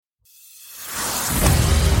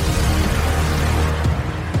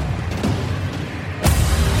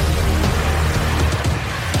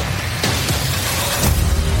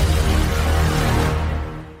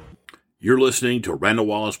You're listening to Randall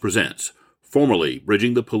Wallace Presents, formerly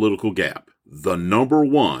Bridging the Political Gap, the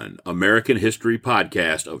 #1 American history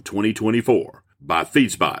podcast of 2024 by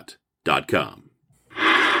Feedspot.com.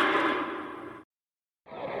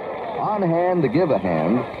 On hand to give a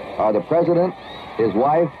hand are the president, his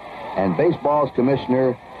wife, and baseball's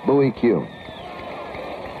commissioner, Bowie Kuhn.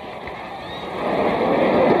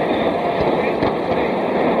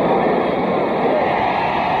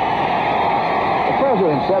 The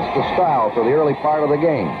president sets the style for the early part of the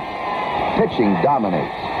game. Pitching dominates.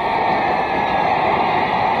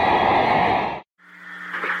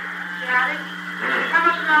 Daddy, how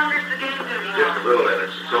much longer is the game going to be? Just a little, and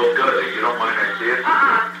it's so good. If you don't mind, I see it.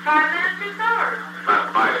 5 minutes before.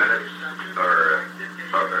 About 5 minutes, or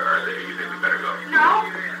you think we better go? No?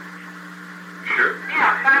 Sure.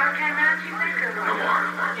 Yeah, 5 or 10 minutes, you think? Or No more.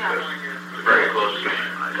 Yeah. It's a very close game.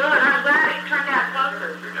 Good, I'm glad it turned out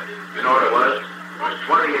closer. You know what it was? It was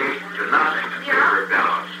 28 to nothing in favor of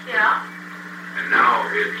Dallas. Yeah. And now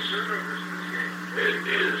it is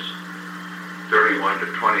 31 to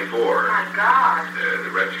 24. My God.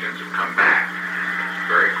 The Redskins have come back. It's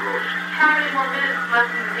very close. How many more minutes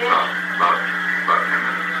left in the game? About 10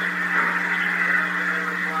 minutes.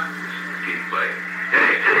 Team play. Hit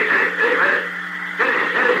it.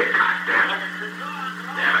 God damn it.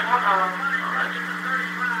 Uh-oh.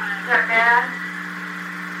 Is that bad?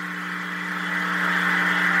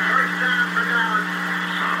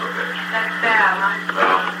 Son of a bitch. That's bad, huh?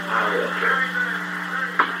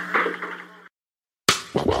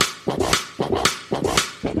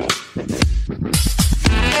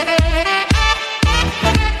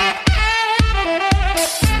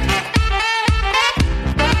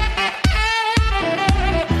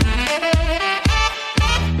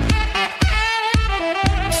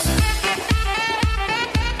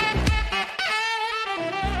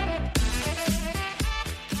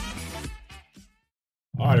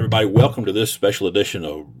 Everybody, welcome to this special edition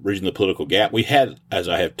of Bridging the Political Gap. We had, as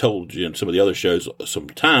I have told you in some of the other shows, some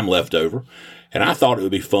time left over, and I thought it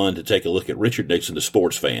would be fun to take a look at Richard Nixon, the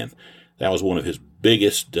sports fan. That was one of his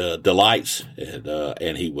biggest delights,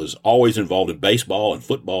 and he was always involved in baseball and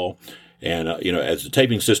football. And, as the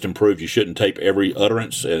taping system proved, you shouldn't tape every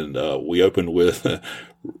utterance, and we opened with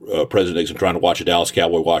President Nixon trying to watch a Dallas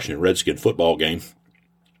Cowboy-Washington Redskin football game.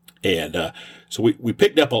 And so we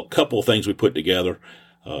picked up a couple of things we put together.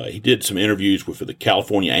 He did some interviews with the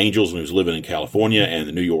California Angels when he was living in California and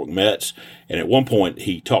the New York Mets. And at one point,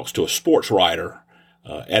 he talks to a sports writer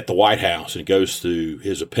at the White House and goes through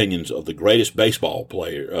his opinions of the greatest baseball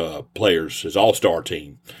players, his all-star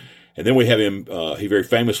team. And then we have him, he very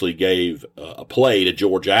famously gave a play to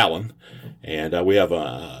George Allen. And we have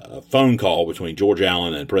a phone call between George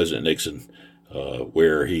Allen and President Nixon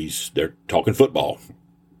where they're talking football.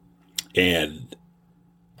 And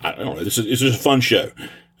I don't know, this is a fun show.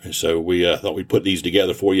 And so we thought we'd put these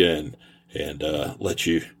together for you and let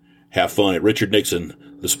you have fun at Richard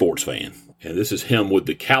Nixon, the sports fan. And this is him with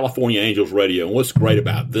the California Angels radio. And what's great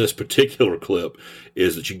about this particular clip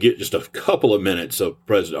is that you get just a couple of minutes of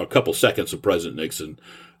a couple seconds of President Nixon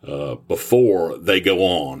before they go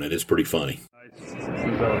on, and it's pretty funny.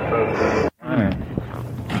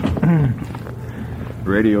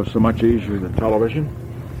 Radio's so much easier than television.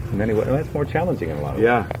 In many ways, that's more challenging in a lot of ways.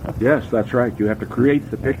 Yeah, yes, that's right. You have to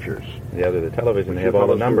create the pictures. Yeah, the television, they have all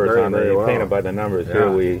the numbers on there. You paint them by the numbers. Yeah.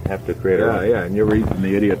 Here we have to create a... Yeah, and you're reading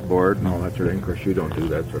the idiot board and all that sort of thing. Of course, you don't do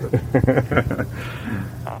that sort of thing.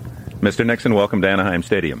 Mr. Nixon, welcome to Anaheim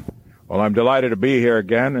Stadium. Well, I'm delighted to be here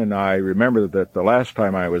again, and I remember that the last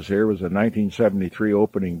time I was here was a 1973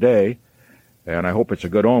 opening day, and I hope it's a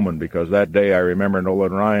good omen, because that day I remember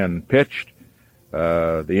Nolan Ryan pitched.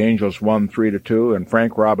 The Angels won 3-2, and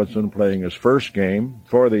Frank Robinson, playing his first game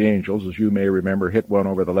for the Angels, as you may remember, hit one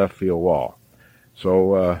over the left field wall.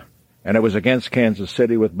 So, and it was against Kansas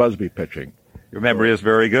City with Busby pitching. Your memory is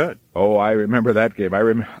very good. Oh, I remember that game.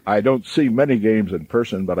 I don't see many games in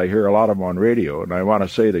person, but I hear a lot of them on radio, and I want to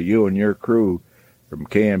say that you and your crew from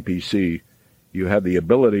KMPC, you have the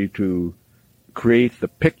ability to create the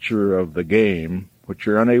picture of the game, which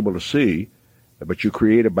you're unable to see, but you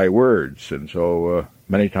create it by words. And so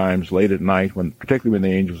many times late at night, particularly when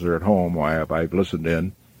the Angels are at home, I've listened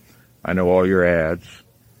in. I know all your ads.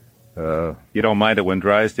 You don't mind it when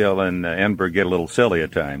Drysdale and Enberg get a little silly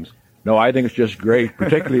at times. No, I think it's just great,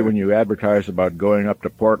 particularly when you advertise about going up to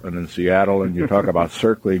Portland and Seattle, and you talk about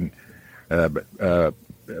circling, about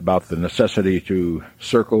the necessity to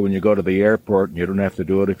circle when you go to the airport, and you don't have to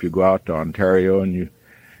do it if you go out to Ontario, and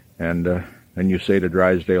you say to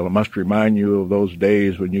Drysdale, it must remind you of those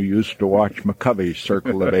days when you used to watch McCovey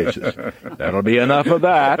circle the bases. That'll be enough of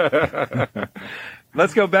that.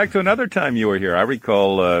 Let's go back to another time you were here. I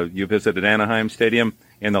recall you visited Anaheim Stadium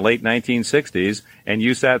in the late 1960s, and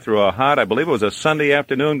you sat through a hot, I believe it was a Sunday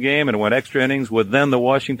afternoon game, and went extra innings with then the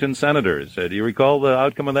Washington Senators. Do you recall the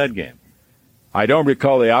outcome of that game? I don't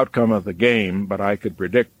recall the outcome of the game, but I could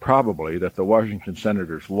predict probably that the Washington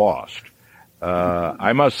Senators lost.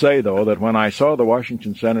 I must say, though, that when I saw the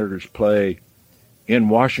Washington Senators play in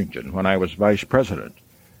Washington when I was vice president,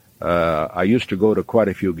 I used to go to quite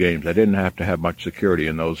a few games. I didn't have to have much security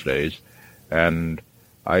in those days, and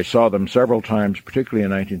I saw them several times, particularly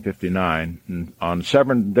in 1959. And on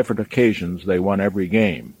 7 different occasions, they won every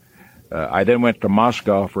game. I then went to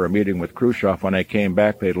Moscow for a meeting with Khrushchev. When I came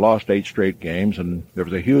back, they'd lost 8 straight games, and there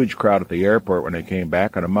was a huge crowd at the airport when they came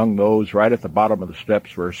back. And among those, right at the bottom of the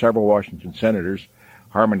steps, were several Washington Senators.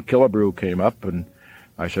 Harmon Killebrew came up, and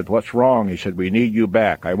I said, "What's wrong?" He said, "We need you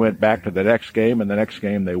back." I went back to the next game, and the next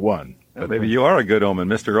game they won. Well, maybe you are a good omen.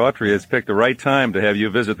 Mr. Autry has picked the right time to have you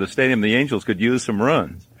visit the stadium. The Angels could use some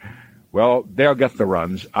runs. Well, they'll get the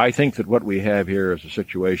runs. I think that what we have here is a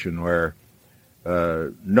situation where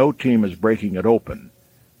no team is breaking it open.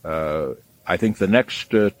 I think the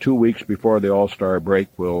next 2 weeks before the All-Star break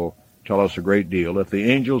will tell us a great deal. If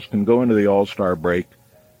the Angels can go into the All-Star break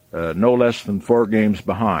no less than 4 games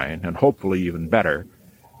behind, and hopefully even better,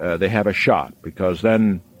 they have a shot, because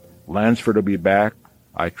then Lansford will be back.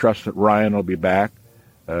 I trust that Ryan will be back.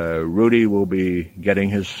 Rudy will be getting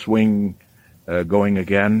his swing going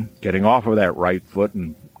again, getting off of that right foot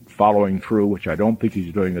and following through, which I don't think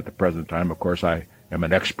he's doing at the present time. Of course, I am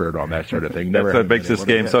an expert on that sort of thing. That's what makes this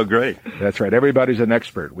game so great. That's right. Everybody's an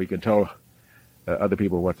expert. We can tell other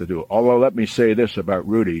people what to do. Although, let me say this about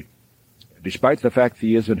Rudy. Despite the fact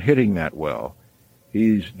he isn't hitting that well,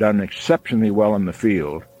 he's done exceptionally well in the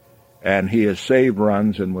field, and he has saved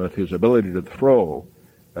runs, and with his ability to throw,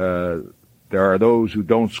 there are those who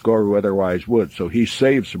don't score who otherwise would. So he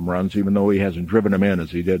saved some runs, even though he hasn't driven them in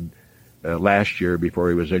as he did last year before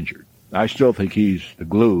he was injured. I still think he's the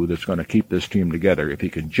glue that's going to keep this team together if he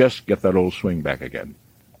can just get that old swing back again.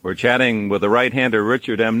 We're chatting with the right-hander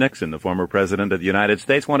Richard M. Nixon, the former president of the United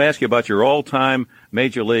States. I want to ask you about your all-time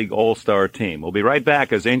Major League All-Star team. We'll be right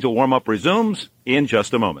back as Angel warm-up resumes in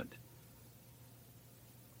just a moment.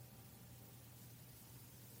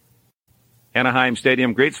 Anaheim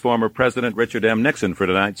Stadium greets former President Richard M. Nixon for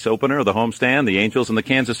tonight's opener of the homestand, the Angels and the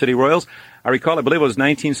Kansas City Royals. I recall, I believe it was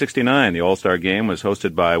 1969. The All-Star game was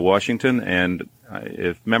hosted by Washington, and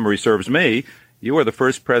if memory serves me, you were the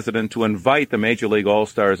first president to invite the Major League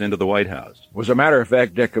All-Stars into the White House. As a matter of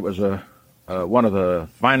fact, Dick, it was one of the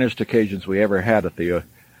finest occasions we ever had at the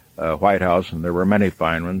White House, and there were many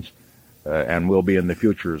fine ones, and will be in the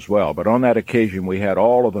future as well. But on that occasion, we had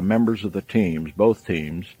all of the members of the teams, both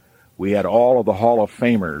teams. We had all of the Hall of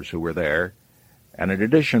Famers who were there, and in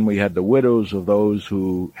addition, we had the widows of those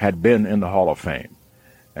who had been in the Hall of Fame.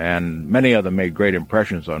 And many of them made great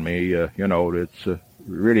impressions on me. It's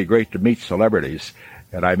really great to meet celebrities,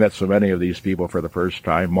 and I met so many of these people for the first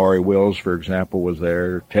time. Maury Wills, for example, was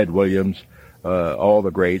there, Ted Williams, all the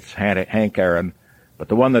greats, Hank Aaron. But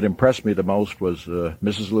the one that impressed me the most was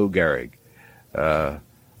Mrs. Lou Gehrig.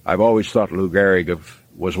 I've always thought Lou Gehrig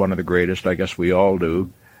was one of the greatest. I guess we all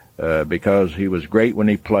do. Because he was great when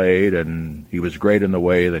he played, and he was great in the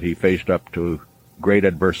way that he faced up to great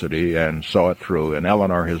adversity and saw it through. And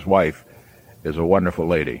Eleanor, his wife, is a wonderful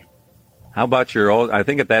lady. How about I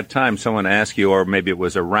think at that time someone asked you, or maybe it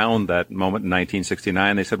was around that moment in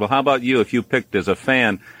 1969, they said, well, how about you if you picked as a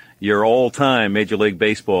fan your all-time Major League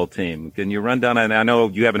Baseball team? Can you run down, and I know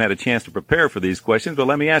you haven't had a chance to prepare for these questions, but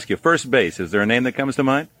let me ask you, first base, is there a name that comes to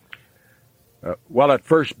mind? Well, at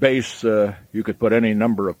first base, you could put any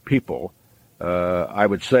number of people. I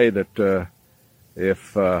would say that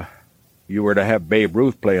if you were to have Babe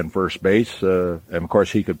Ruth playing first base, and of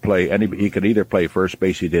course he could either play first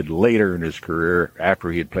base. He did later in his career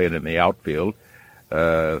after he had played in the outfield.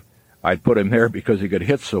 I'd put him there because he could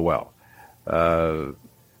hit so well.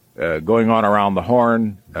 Going on around the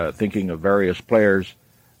horn, thinking of various players,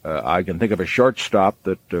 I can think of a shortstop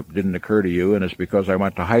that didn't occur to you, and it's because I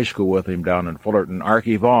went to high school with him down in Fullerton,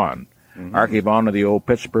 Archie Vaughan. Mm-hmm. Archie Vaughan of the old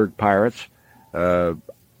Pittsburgh Pirates.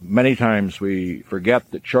 Many times we forget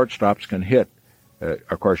that shortstops can hit.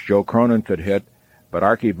 Of course, Joe Cronin could hit, but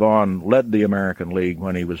Archie Vaughan led the American League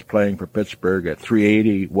when he was playing for Pittsburgh at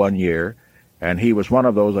 .380 one year, and he was one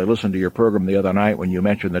of those. I listened to your program the other night when you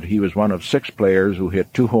mentioned that he was one of 6 players who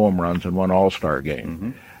hit 2 home runs in one All-Star game.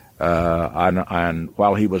 Mm-hmm. And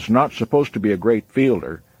while he was not supposed to be a great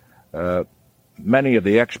fielder, many of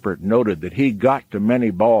the experts noted that he got to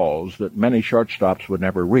many balls that many shortstops would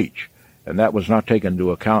never reach, and that was not taken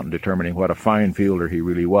into account in determining what a fine fielder he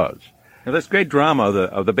really was. Now, this great drama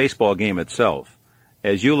of the baseball game itself,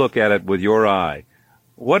 as you look at it with your eye,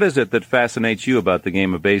 what is it that fascinates you about the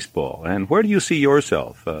game of baseball? And where do you see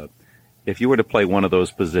yourself if you were to play one of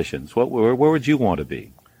those positions? Where would you want to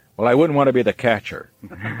be? Well, I wouldn't want to be the catcher.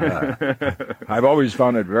 I've always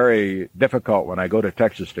found it very difficult when I go to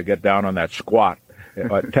Texas to get down on that squat.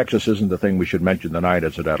 Texas isn't the thing we should mention tonight,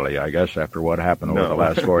 incidentally, I guess, after what happened over the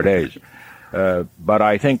last 4 days. But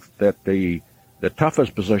I think that the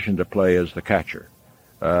toughest position to play is the catcher.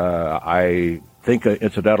 I think,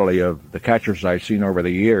 incidentally, of the catchers I've seen over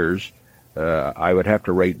the years, I would have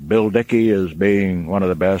to rate Bill Dickey as being one of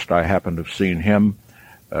the best. I happen to have seen him.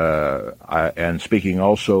 And speaking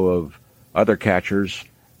also of other catchers,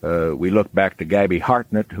 we look back to Gabby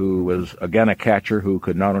Hartnett, who was, again, a catcher who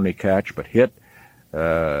could not only catch but hit.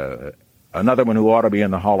 Another one who ought to be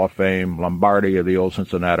in the Hall of Fame, Lombardi of the old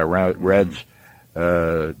Cincinnati Reds.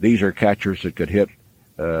 These are catchers that could hit.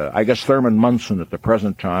 I guess Thurman Munson at the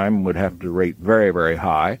present time would have to rate very, very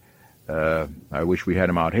high. I wish we had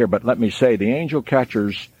him out here. But let me say, the Angel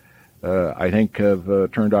catchers, I think,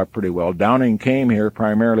 have turned out pretty well. Downing came here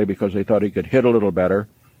primarily because they thought he could hit a little better.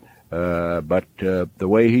 But the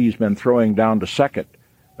way he's been throwing down to second,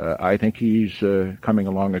 I think he's coming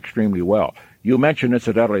along extremely well. You mentioned,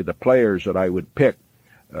 incidentally, the players that I would pick.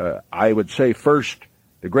 I would say first,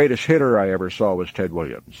 the greatest hitter I ever saw was Ted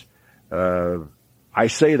Williams. I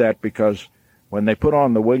say that because when they put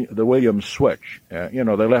on the Williams switch,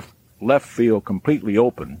 they left field completely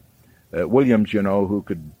open. Williams, who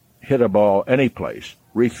could hit a ball any place,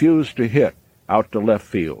 refused to hit out to left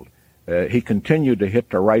field. He continued to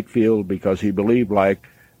hit to right field because he believed, like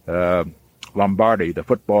Lombardi, the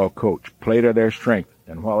football coach, play to their strength.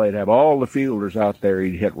 And while they'd have all the fielders out there,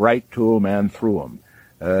 he'd hit right to them and through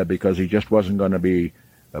them because he just wasn't going to be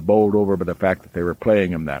bowled over by the fact that they were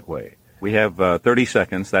playing him that way. We have 30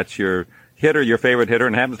 seconds. That's your hitter, your favorite hitter,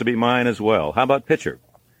 and happens to be mine as well. How about pitcher?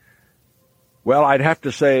 Well, I'd have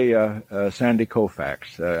to say Sandy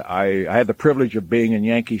Koufax. I had the privilege of being in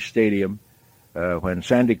Yankee Stadium when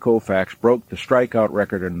Sandy Koufax broke the strikeout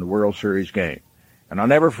record in the World Series game. And I'll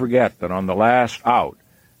never forget that on the last out,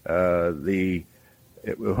 when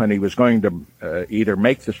he was going to either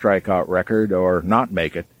make the strikeout record or not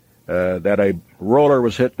make it, that a roller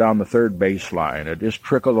was hit down the third base line. It just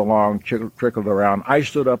trickled along, trickled around. I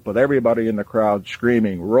stood up with everybody in the crowd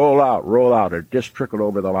screaming, "Roll out, roll out." It just trickled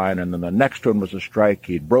over the line, and then the next one was a strike.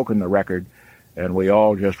 He'd broken the record, and we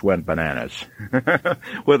all just went bananas.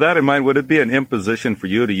 With that in mind, would it be an imposition for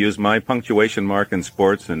you to use my punctuation mark in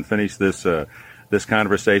sports and finish this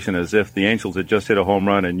conversation as if the Angels had just hit a home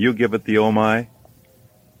run and you give it the oh my?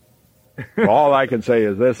 All I can say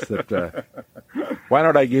is this, that why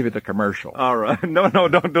don't I give you the commercial? All right. No,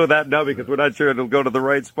 don't do that now because we're not sure it'll go to the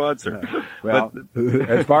right sponsor. Well,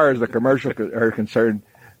 as far as the commercial are concerned,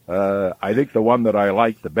 I think the one that I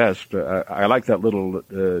like the best, I like that little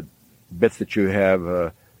bit that you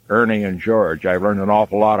have, Ernie and George. I've learned an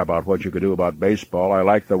awful lot about what you could do about baseball. I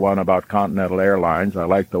like the one about Continental Airlines. I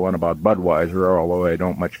like the one about Budweiser, although I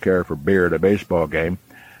don't much care for beer at a baseball game.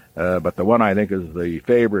 But the one I think is the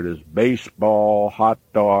favorite is baseball, hot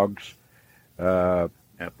dogs,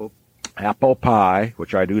 apple pie,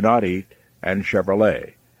 which I do not eat, and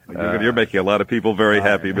Chevrolet. You're making a lot of people very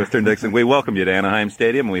happy, Mr. Nixon. We welcome you to Anaheim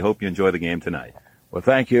Stadium, and we hope you enjoy the game tonight. Well,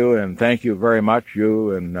 thank you, and thank you very much,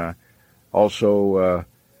 you and also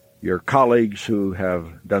your colleagues who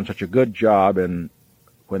have done such a good job. And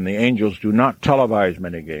when the Angels do not televise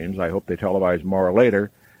many games, I hope they televise more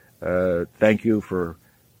later. Thank you for,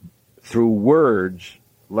 through words,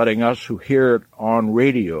 letting us who hear it on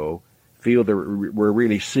radio feel that we're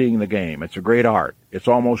really seeing the game. It's a great art. It's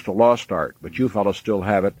almost a lost art, but you fellows still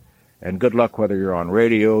have it. And good luck whether you're on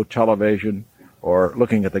radio, television, or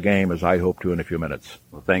looking at the game, as I hope to in a few minutes.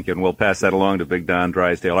 Well, thank you, and we'll pass that along to Big Don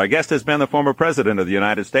Drysdale. Our guest has been the former President of the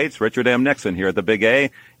United States, Richard M. Nixon, here at the Big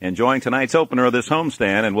A, enjoying tonight's opener of this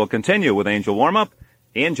homestand, and we'll continue with Angel Warm-Up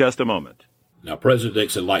in just a moment. Now, President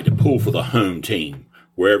Nixon liked to pull for the home team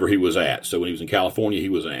wherever he was at. So when he was in California, he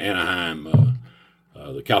was an Anaheim,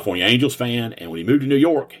 the California Angels fan, and when he moved to New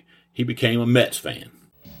York, he became a Mets fan.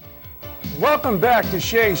 Welcome back to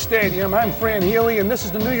Shea Stadium. I'm Fran Healy, and this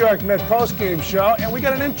is the New York Met postgame show, and we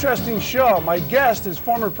got an interesting show. My guest is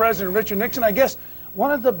former President Richard Nixon, I guess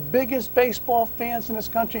one of the biggest baseball fans in this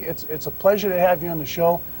country. It's a pleasure to have you on the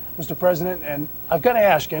show, Mr. President, and I've got to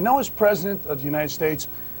ask you, I know as President of the United States,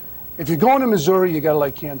 if you're going to Missouri, you got to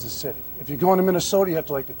like Kansas City. If you're going to Minnesota, you have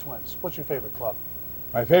to like the Twins. What's your favorite club?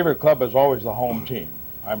 My favorite club is always the home team.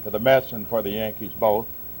 I'm for the Mets and for the Yankees both.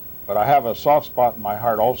 But I have a soft spot in my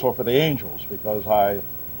heart also for the Angels because I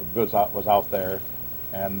was out there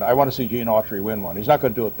And I want to see Gene Autry win one. He's not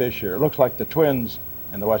going to do it this year. It looks like the Twins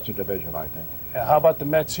in the Western Division, I think. How about the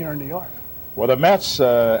Mets here in New York? Well, the Mets,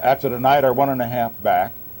 after tonight, are 1.5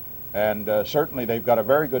 back. And certainly they've got a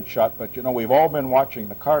very good shot. But, you know, we've all been watching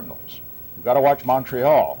the Cardinals. You've got to watch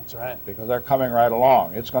Montreal. That's right. Because they're coming right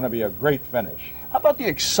along. It's going to be a great finish. How about the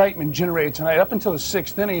excitement generated tonight? Up until the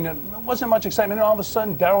 6th inning, there wasn't much excitement. And all of a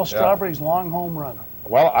sudden, Darryl Strawberry's long home run.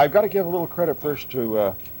 Well, I've got to give a little credit first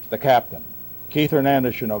to the captain. Keith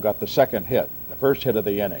Hernandez, you know, got the second hit, the first hit of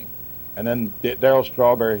the inning. And then Darryl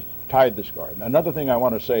Strawberry tied the score. And another thing I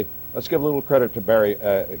want to say, let's give a little credit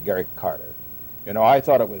to Gary Carter. You know, I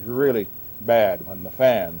thought it was really bad when the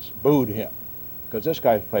fans booed him because this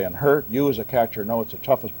guy's playing hurt. You as a catcher know it's the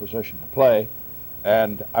toughest position to play.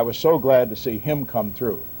 And I was so glad to see him come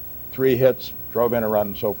through. 3 hits, drove in a run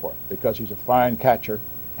and so forth because he's a fine catcher,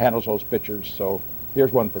 handles those pitchers. So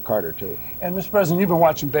here's one for Carter, too. And, Mr. President, you've been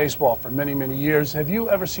watching baseball for many, many years. Have you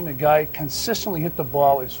ever seen a guy consistently hit the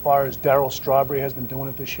ball as far as Darryl Strawberry has been doing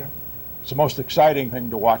it this year? It's the most exciting thing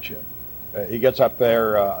to watch him. He gets up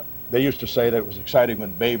there. They used to say that it was exciting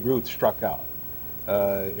when Babe Ruth struck out.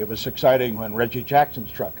 It was exciting when Reggie Jackson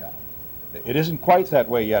struck out. It isn't quite that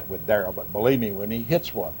way yet with Darryl, but believe me, when he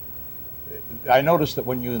hits one, I noticed that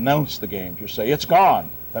when you announce the games, you say, it's gone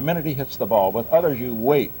the minute he hits the ball. With others, you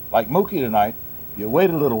wait. Like Mookie tonight, you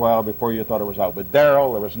wait a little while before you thought it was out. With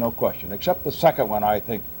Darryl, there was no question, except the second one, I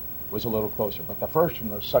think, was a little closer. But the first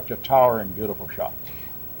one was such a towering, beautiful shot.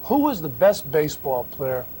 Who was the best baseball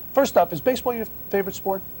player? First up, is baseball your favorite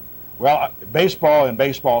sport? Well, baseball and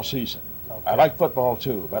baseball season. Okay. I like football,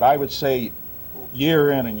 too, but I would say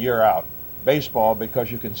year in and year out, baseball,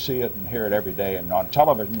 because you can see it and hear it every day, and on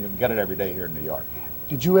television you can get it every day here in New York.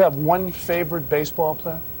 Did you have one favorite baseball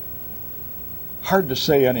player? Hard to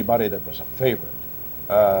say anybody that was a favorite.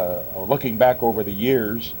 Looking back over the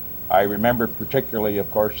years, I remember particularly, of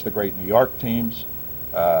course, the great New York teams.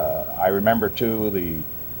 I remember, too,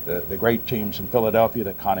 the great teams in Philadelphia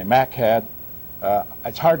that Connie Mack had.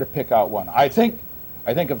 It's hard to pick out one. I think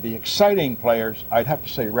of the exciting players, I'd have to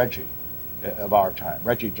say Reggie of our time,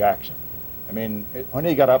 Reggie Jackson. I mean, when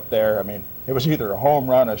he got up there, I mean, it was either a home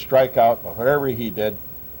run, a strikeout, but whatever he did,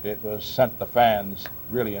 it was sent the fans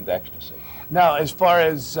really into ecstasy. Now, as far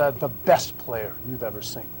as the best player you've ever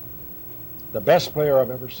seen? The best player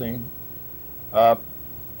I've ever seen? Well,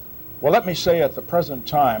 let me say at the present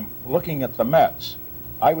time, looking at the Mets,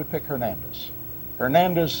 I would pick Hernandez.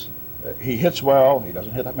 Hernandez, he hits well. He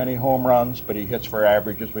doesn't hit that many home runs, but he hits for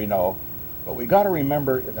average, as we know. But we got to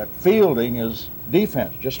remember that fielding is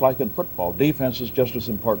defense, just like in football. Defense is just as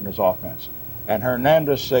important as offense. And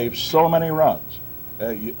Hernandez saves so many runs.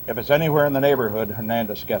 If it's anywhere in the neighborhood,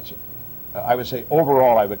 Hernandez gets it. I would say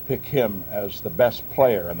overall I would pick him as the best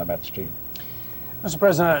player in the Mets team. Mr.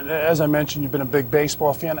 President, as I mentioned, you've been a big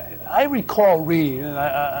baseball fan. I recall reading, and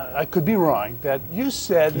I could be wrong, that you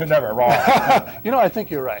said... You're never wrong. You know, I think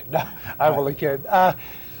you're right. No, I really kid.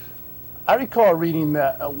 I recall reading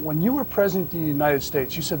that when you were president of the United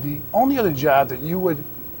States, you said the only other job that you would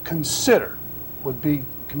consider would be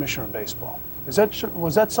commissioner of baseball.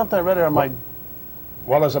 Was that something I read, or am I...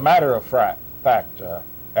 Well, as a matter of fact,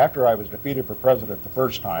 after I was defeated for president the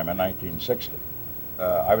first time in 1960,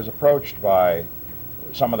 I was approached by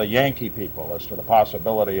some of the Yankee people as to the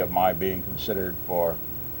possibility of my being considered for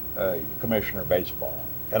commissioner of baseball.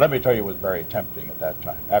 And let me tell you, it was very tempting at that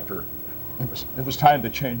time. After it was time to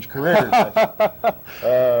change careers.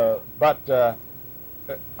 But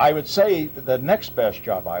I would say the next best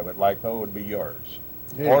job I would like, though, would be yours,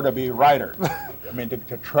 or to be writer. I mean,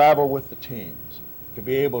 to travel with the teams, to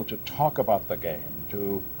be able to talk about the game,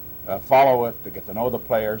 to follow it, to get to know the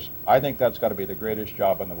players. I think that's got to be the greatest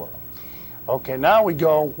job in the world. Okay, now we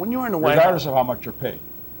go. When you were in the White House, regardless of how much you're paid.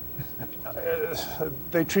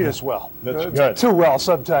 They treat us well. That's good. Too well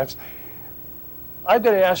sometimes. I've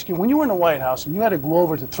got to ask you, when you were in the White House and you had to go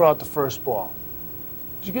over to throw out the first ball,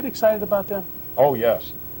 did you get excited about that? Oh,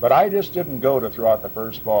 yes. But I just didn't go to throw out the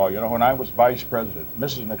first ball. You know, when I was vice president,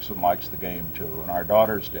 Mrs. Nixon likes the game, too, and our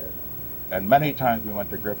daughters did. And many times we went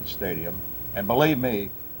to Griffith Stadium. And believe me,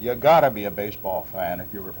 you got to be a baseball fan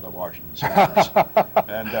if you were for the Washington Senators.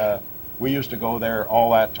 And we used to go there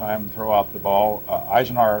all that time and throw out the ball.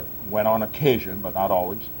 Eisenhower went on occasion, but not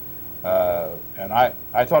always. And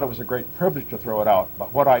I thought it was a great privilege to throw it out.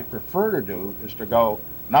 But what I prefer to do is to go,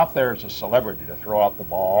 not there as a celebrity to throw out the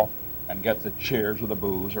ball and get the cheers or the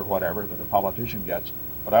boos or whatever that a politician gets,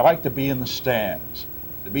 but I like to be in the stands,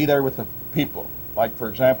 to be there with the people. Like, for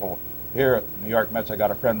example, here at the New York Mets, I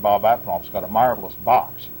got a friend, Bob Apfel, who's got a marvelous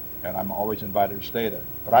box, and I'm always invited to stay there.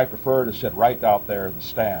 But I prefer to sit right out there in the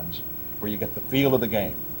stands where you get the feel of the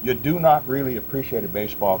game. You do not really appreciate a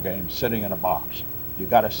baseball game sitting in a box. You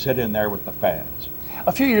got to sit in there with the fans.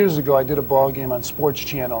 A few years ago, I did a ball game on Sports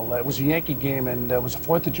Channel. It was a Yankee game, and it was the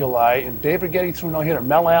 4th of July, and Dave Righetti threw no-hitter.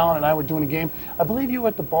 Mel Allen and I were doing a game. I believe you were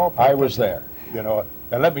at the ballpark. I was there, you know.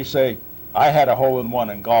 And let me say, I had a hole-in-one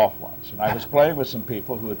in golf once, and I was playing with some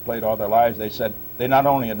people who had played all their lives. They said they not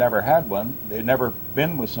only had never had one, they'd never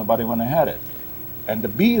been with somebody when they had it. And to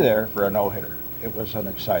be there for a no-hitter, it was an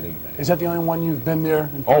exciting day. Is that the only one you've been there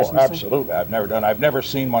in person? Oh, absolutely. I've never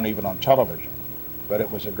seen one even on television. But it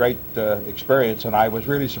was a great experience, and I was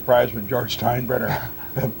really surprised when George Steinbrenner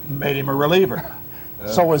made him a reliever.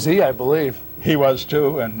 So was he, I believe. He was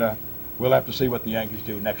too, and we'll have to see what the Yankees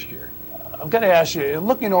do next year. I've got to ask you,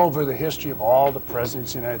 looking over the history of all the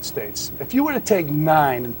presidents of the United States, if you were to take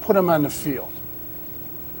 9 and put them on the field,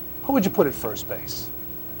 who would you put at first base?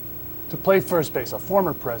 To play first base, a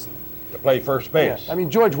former president. To play first base? Yeah. I mean,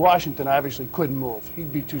 George Washington obviously couldn't move.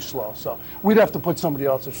 He'd be too slow, so we'd have to put somebody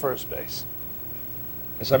else at first base.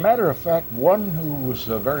 As a matter of fact, one who was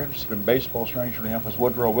very interested in baseball, strangely enough, was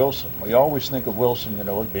Woodrow Wilson. We always think of Wilson, you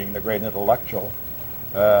know, as being the great intellectual,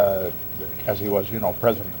 as he was, you know,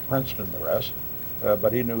 president of Princeton and the rest,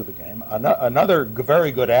 but he knew the game. Another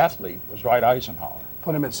very good athlete was Dwight Eisenhower.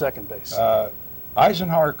 Put him at second base.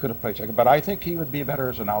 Eisenhower could have played second, but I think he would be better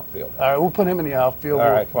as an outfielder. All right, we'll put him in the outfield.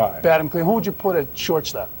 All right, fine. Bat him clean. Who would you put at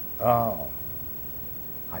shortstop? Oh.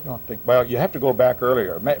 I don't think, well, you have to go back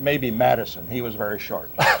earlier. Maybe Madison. He was very short.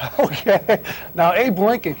 Okay. Now, Abe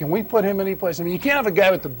Lincoln, can we put him any place? I mean, you can't have a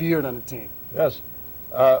guy with a beard on the team. Yes.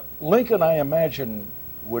 Lincoln, I imagine,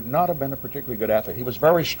 would not have been a particularly good athlete. He was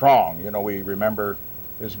very strong. You know, we remember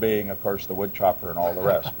his being, of course, the wood chopper and all the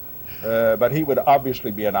rest. But he would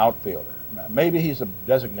obviously be an outfielder. Maybe he's a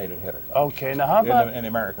designated hitter. Okay. Now, how about... in the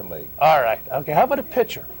American League. All right. Okay. How about a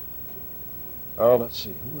pitcher? Oh, let's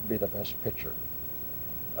see. Who would be the best pitcher?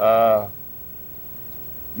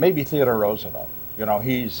 Maybe Theodore Roosevelt. You know,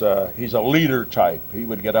 he's a leader type. He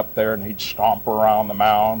would get up there and he'd stomp around the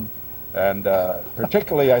mound. And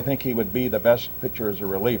particularly, I think he would be the best pitcher as a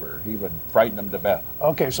reliever. He would frighten them to death.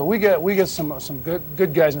 Okay, so we get some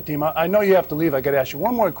good guys in the team. I know you have to leave. I got to ask you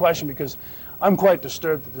one more question because I'm quite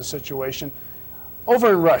disturbed at the situation.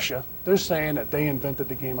 Over in Russia, they're saying that they invented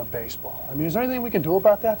the game of baseball. I mean, is there anything we can do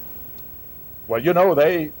about that? Well, you know,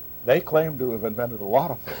 they claim to have invented a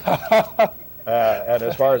lot of things. And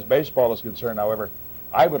as far as baseball is concerned, however,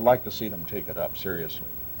 I would like to see them take it up seriously.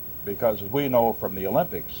 Because as we know from the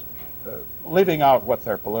Olympics, leaving out what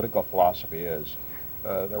their political philosophy is,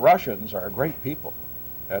 the Russians are great people,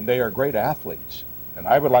 and they are great athletes. And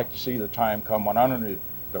I would like to see the time come when not only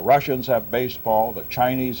the Russians have baseball, the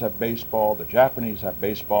Chinese have baseball, the Japanese have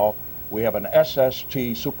baseball. We have an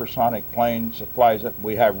SST supersonic plane that flies it.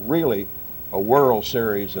 We have really a World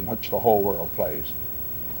Series in which the whole world plays.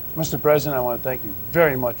 Mr. President, I want to thank you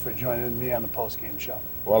very much for joining me on the postgame show.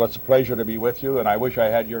 Well, it's a pleasure to be with you, and I wish I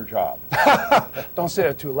had your job. Don't say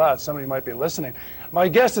it too loud. Somebody might be listening. My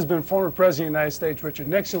guest has been former President of the United States, Richard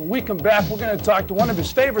Nixon. When we come back, we're going to talk to one of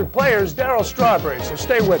his favorite players, Darryl Strawberry, so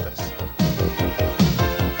stay with us.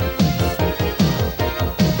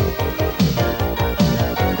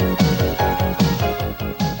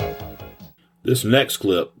 This next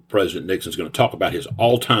clip, President Nixon's going to talk about his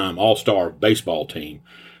all-time all-star baseball team,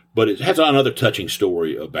 but it has another touching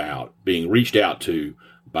story about being reached out to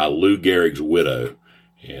by Lou Gehrig's widow,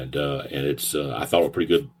 and it's I thought a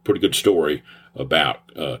pretty good story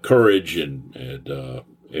about courage and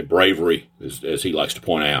bravery, as he likes to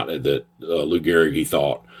point out, that Lou Gehrig, he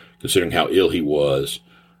thought, considering how ill he was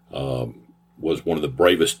one of the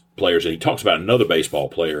bravest players. And he talks about another baseball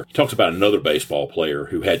player. He talks about another baseball player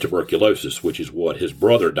who had tuberculosis, which is what his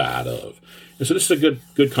brother died of. And so this is a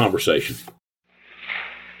good conversation.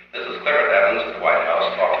 This is Clarence Evans at the White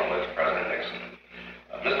House talking with President Nixon.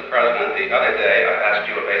 Mr. President, the other day I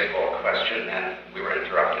asked you a baseball question and we were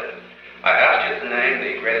interrupted. I asked you to name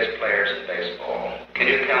the greatest players in baseball. Can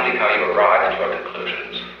you tell me how you arrived at your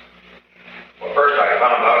conclusions? Well, first I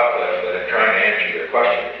found out that trying to answer your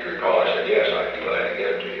question, if you recall, I said, yes, I'd be glad to get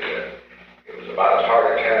it to you. It was about as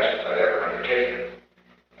hard a task as I'd ever undertaken.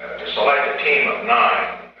 To select a team of 9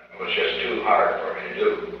 was just too hard for me to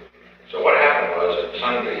do. So what happened was that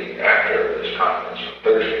Sunday after this conference,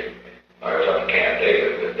 Thursday, I was up in Camp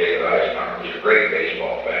David with David Eisenhower, who's a great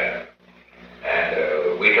baseball fan.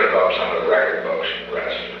 And we took up some of the record books and the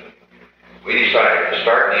rest. We decided to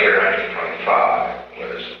start in the year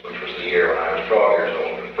 1925, which was the year when I was 12 years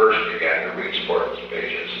old and first began to read sports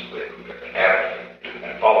pages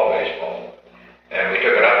and follow baseball. And we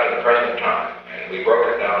took it up to the present time, and we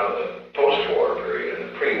broke it down to the post-war period and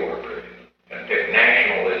the pre-war period, and picked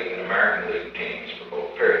National League and American League teams for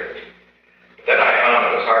both periods.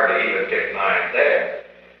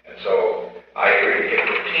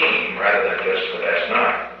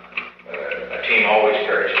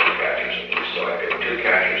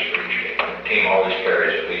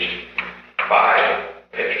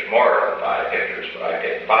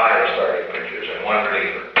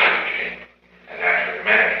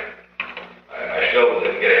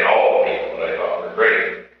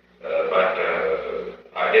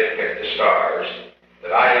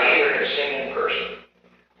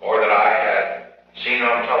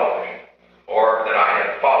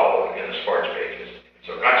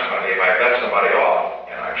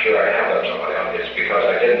 sure I have left somebody out. It's because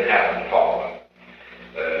I didn't happen to follow it.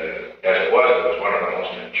 As it was one of the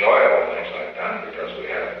most enjoyable things I've done because we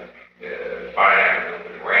had a fine afternoon.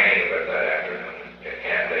 It was raining a bit that afternoon at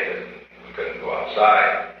Camp David. We couldn't go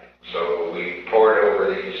outside. So we pored over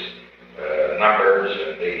these numbers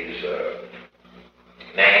and these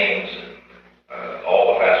names and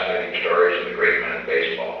all the fascinating stories of the great men in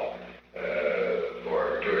baseball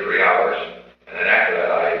for 2 or 3 hours. And then after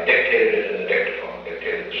that, I dictated it in the dictaphone,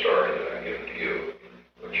 dictated the story that I've given to you,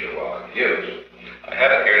 which you're welcome to use. I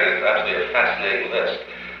have it here, and it's absolutely a fascinating list.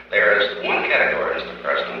 There is one category, Mr.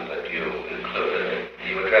 President, that you included.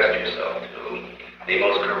 You addressed yourself to the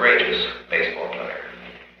most courageous baseball player.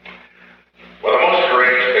 Well, the most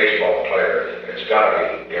courageous baseball player, it's got to be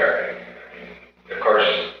Lou Gehrig. Of course,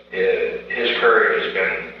 his courage has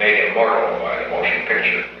been made immortal by the motion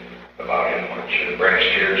picture about him, which brings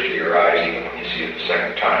tears to your eyes even when you see it the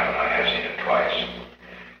second time, and I have seen it twice.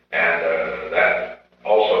 And that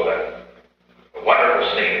wonderful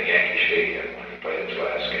scene at Yankee Stadium when he played his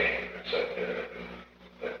last game. It said that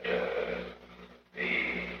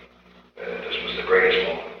this was the greatest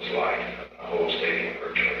moment of his life. The whole stadium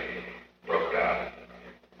virtually broke down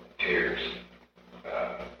in tears.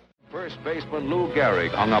 First baseman Lou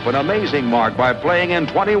Gehrig hung up an amazing mark by playing in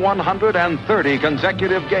 2,130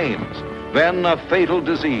 consecutive games. Then a fatal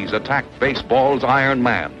disease attacked baseball's Iron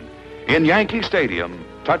Man. In Yankee Stadium,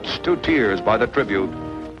 touched to tears by the tribute,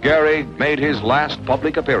 Gehrig made his last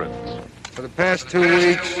public appearance. For the past 2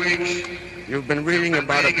 weeks, you've been reading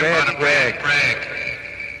about a bad brag.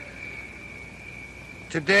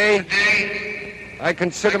 Today, I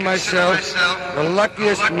consider myself the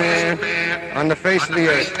luckiest man on the face of the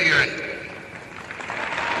earth.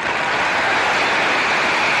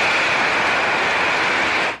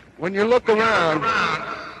 When you look around,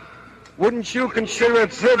 wouldn't you consider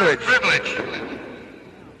it privilege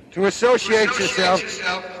to associate yourself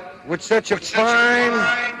with such a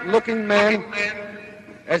fine-looking man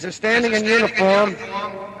as is standing in uniform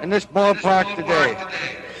in this ballpark today?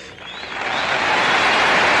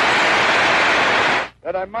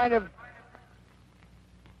 That I might have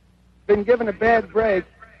been given a bad break,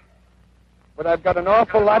 but I've got an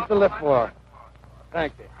awful lot to live for.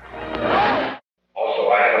 Thank you. Also,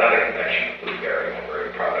 I have another connection with Lou Gehrig I'm very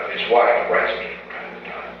proud of. His wife writes me from time to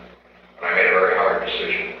time. When I made a very hard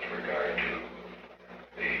decision with regard to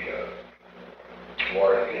the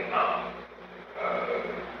war in Vietnam,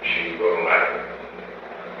 she wrote a letter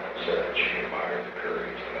and said that she admired the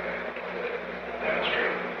courage that I had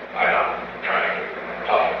demonstrated. I'm not trying to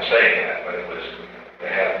tough in saying that, but it was to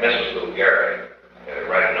have Mrs. Lou Gehrig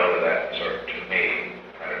write a note of that sort to me,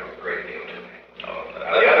 kind of a great deal to me.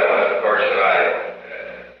 The other one, of course,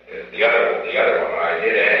 the other one I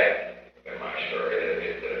did add in my story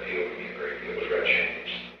that appealed to me a great deal was Red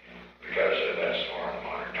Shanies, because that's more in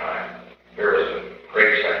modern time. Here was a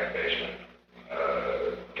great second baseman.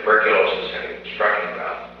 Tuberculosis had struck him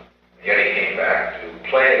down, yet he came back to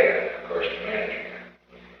play again, of course, to manage again.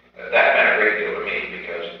 That meant a great deal to me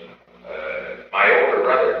because my older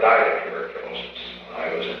brother died of tuberculosis.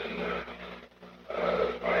 I was in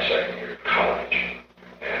my second year of college,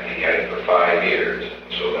 and he had it for 5 years,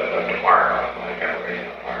 and so that left a mark on my memory and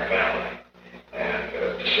on our family. And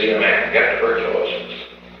to see a man get tuberculosis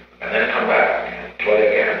and then come back and play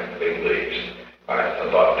again in the big leagues, I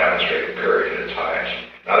thought demonstrated courage at its highest.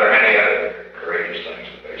 Now, there are many other courageous things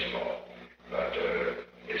in baseball, but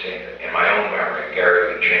it's in my own memory,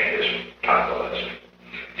 Gehrig and Cheney is top of the list.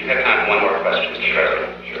 You have time for one more question, Mr.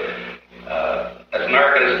 President. Sure. As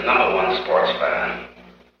America's #1 sports fan,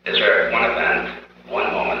 is there one event,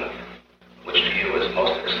 one moment, which to you is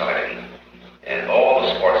most exciting in all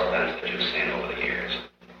the sports events that you've seen over the years?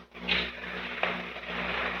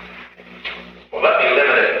 Well, let me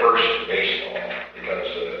limit it first to baseball, because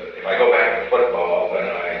if I go back to football, then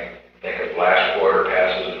I think of last quarter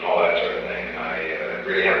passes and all that sort of thing, and I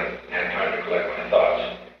really haven't had time to collect my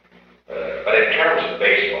thoughts. But in terms of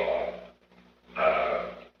baseball,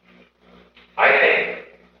 I think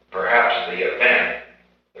perhaps the event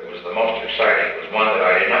that was the most exciting was one that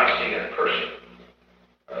I did not see in person,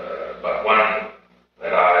 but one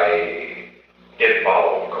that I did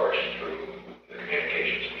follow, of course, through the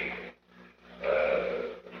communications people.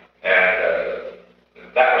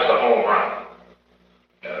 And that was the home run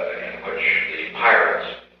in which the Pirates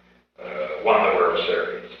won the World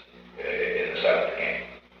Series in the 7th game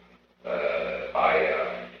by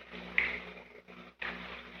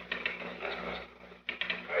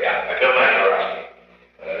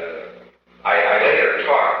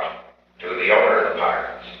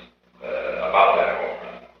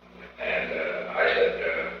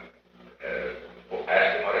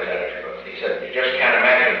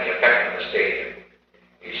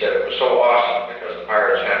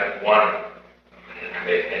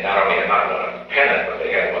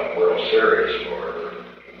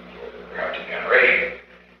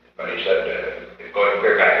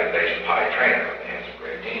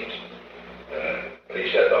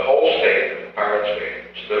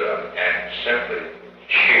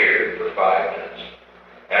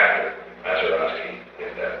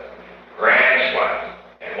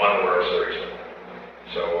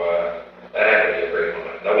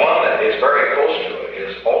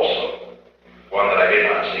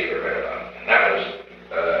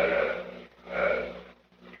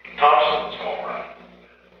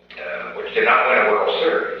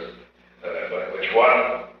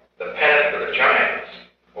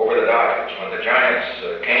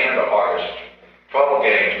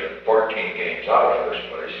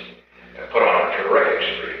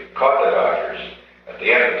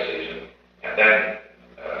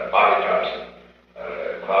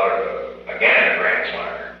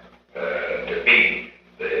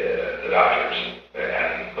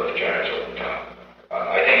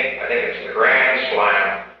think it's the grand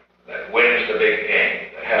slam that wins the big game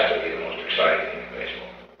that has to be the most exciting thing in baseball.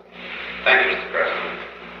 Thank you, Mr. President.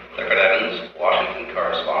 Clifford Evans, Washington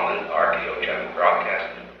correspondent, RKOGM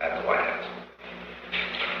Broadcasting at the White House.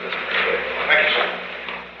 Thank you, sir.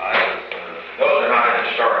 Those are not in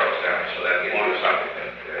the stories, so that gives you something.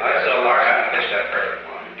 I saw Larry. I missed that perfect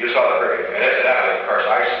one. You saw the perfect one. And incidentally, of course,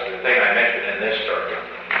 the thing I mentioned in this story,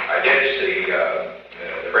 I did see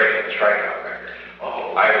the breaking of the strikeout record.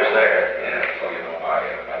 Oh, I was there,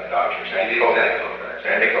 by the Dodgers. Sandy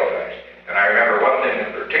Koufax. And I remember one thing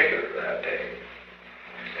in particular that day.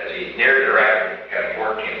 As he neared the record, had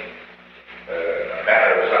 14, a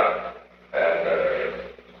batter was up,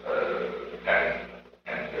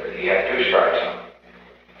 and he had 2 strikes on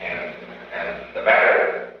him. And the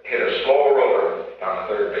batter hit a slow roller down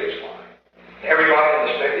the third baseline. Everyone in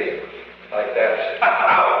the stadium, like that, said,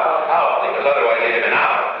 out, because otherwise he'd have been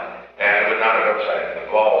out, and it would not have upside.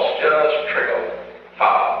 The ball just trickled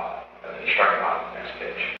foul, and then struck him out the next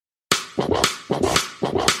pitch.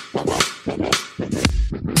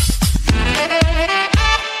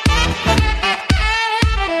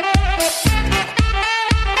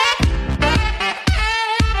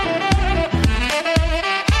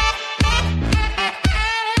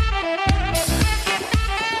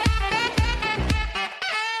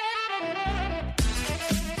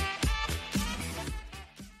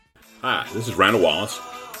 Hi, this is Randall Wallace,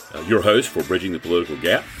 your host for Bridging the Political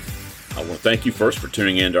Gap. I want to thank you first for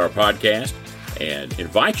tuning in to our podcast and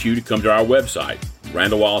invite you to come to our website,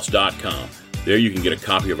 randallwallace.com. There you can get a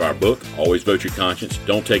copy of our book, Always Vote Your Conscience,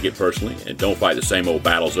 Don't Take It Personally, and Don't Fight the Same Old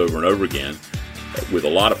Battles Over and Over Again, with a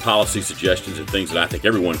lot of policy suggestions and things that I think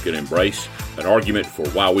everyone could embrace, an argument for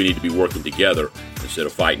why we need to be working together instead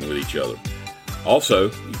of fighting with each other. Also,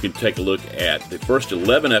 you can take a look at the first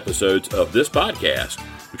 11 episodes of this podcast,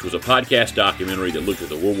 which was a podcast documentary that looked at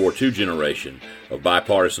the World War II generation of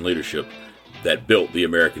bipartisan leadership that built the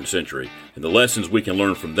American century and the lessons we can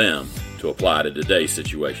learn from them to apply to today's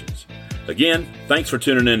situations. Again, thanks for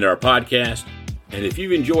tuning in to our podcast, and if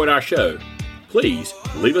you've enjoyed our show, please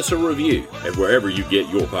leave us a review at wherever you get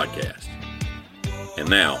your podcast. And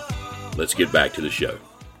now, let's get back to the show.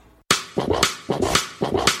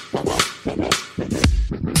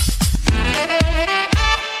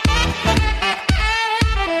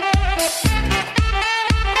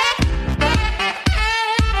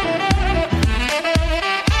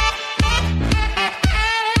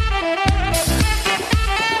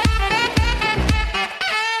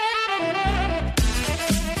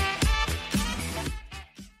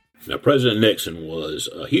 Now, President Nixon was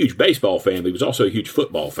a huge baseball fan, but he was also a huge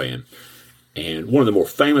football fan. And one of the more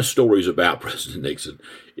famous stories about President Nixon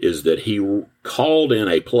is that he called in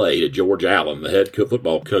a play to George Allen, the head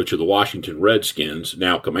football coach of the Washington Redskins,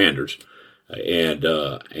 now Commanders, and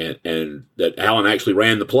that Allen actually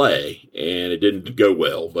ran the play, and it didn't go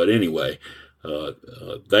well. But anyway,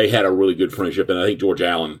 they had a really good friendship, and I think George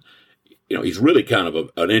Allen, he's really kind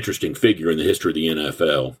of an interesting figure in the history of the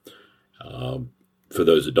NFL. For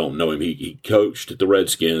those that don't know him, he coached at the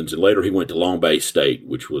Redskins, and later he went to Long Bay State,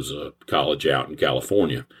 which was a college out in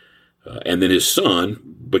California. And then his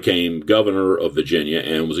son became governor of Virginia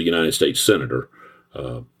and was a United States senator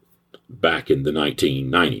back in the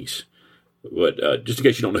 1990s. But just in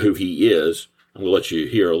case you don't know who he is, I'm going to let you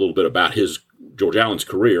hear a little bit about George Allen's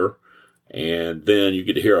career, and then you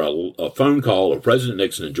get to hear a phone call of President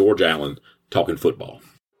Nixon and George Allen talking football.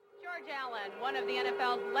 One of the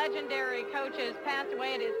NFL's legendary coaches passed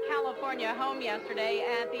away at his California home yesterday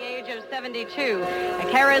at the age of 72. A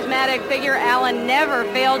charismatic figure, Allen never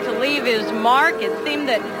failed to leave his mark. It seemed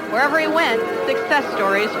that wherever he went, success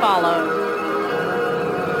stories followed.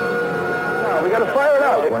 We got to fire it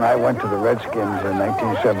up. When I went to the Redskins in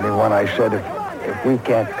 1971, I said if we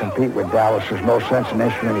can't compete with Dallas, there's no sense in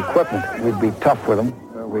issuing equipment. We'd be tough with them.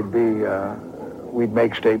 We'd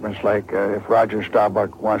make statements like if Roger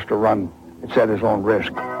Staubach wants to run, it's at his own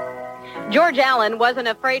risk. George Allen wasn't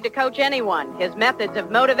afraid to coach anyone. His methods of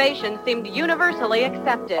motivation seemed universally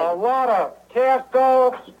accepted. A lot of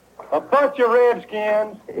cast-offs, a bunch of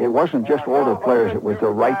Redskins. It wasn't just older players, it was the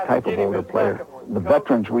right type of older player. The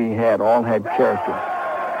veterans we had all had character.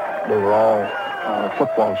 They were all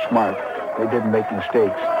football smart. They didn't make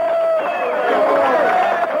mistakes.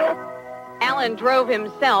 Allen drove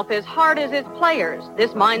himself as hard as his players.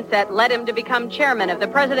 This mindset led him to become chairman of the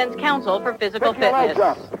President's Council for Physical Fitness.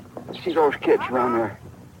 See those kids around there?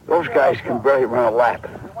 Those guys can barely run a lap.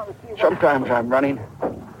 Sometimes I'm running,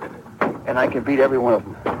 and I can beat every one of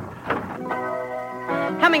them.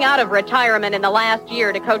 Coming out of retirement in the last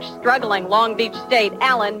year to coach struggling Long Beach State,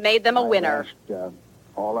 Allen made them a winner.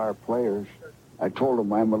 All our players I told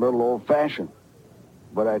him I'm a little old-fashioned,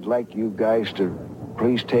 but I'd like you guys to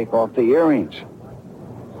please take off the earrings.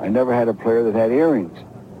 I never had a player that had earrings.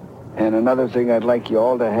 And another thing, I'd like you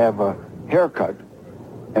all to have a haircut.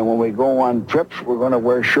 And when we go on trips, we're going to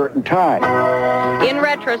wear shirt and tie. In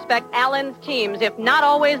retrospect, Allen's teams, if not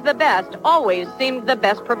always the best, always seemed the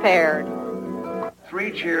best prepared.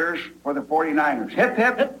 3 cheers for the 49ers. Hip,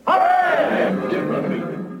 hip, hip.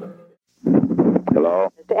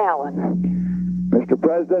 Hello? Mr. Allen. Mr.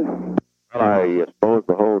 President? Well, I suppose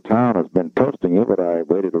the whole town has been toasting you, but I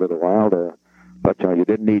waited a little while to let you know you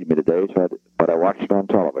didn't need me today, but I watched it on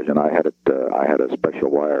television. I had a special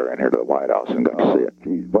wire in here to the White House and got to see it.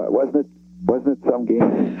 Geez, wasn't it some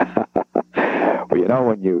game? Well, you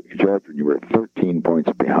know, George, when you were 13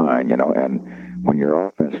 points behind, and when your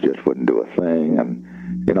offense just wouldn't do a thing, and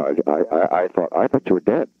I thought you were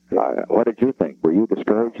dead. What did you think? Were you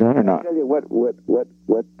discouraged then or not? I'll tell you what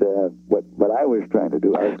I was trying to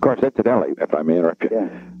do. Of course, incidentally, if I may interrupt you,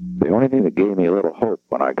 the only thing that gave me a little hope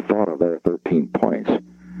when I thought of their 13 points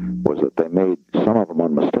was that they made some of them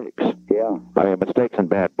on mistakes. Yeah. I mean, mistakes and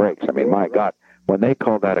bad breaks. I mean, my God, when they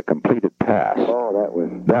called that a completed pass,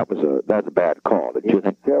 that's a bad call. Did you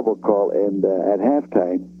think? Terrible call. And at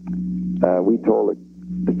halftime, we told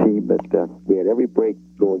the team that we had every break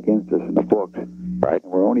go against us in the books. Right.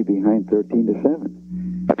 And we're only behind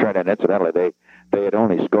 13-7. That's right. And incidentally, they had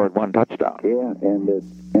only scored 1 touchdown. Yeah, and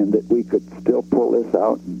that we could still pull this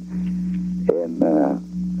out. And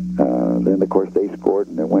then, of course, they scored,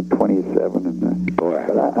 and it went 27. And boy,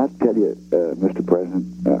 but I'll tell you, Mr.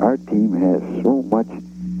 President, our team has so much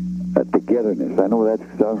togetherness. I know that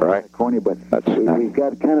sounds right. corny, but we've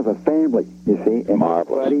got kind of a family, you see, and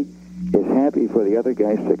everybody is happy for the other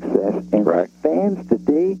guy's success. And the fans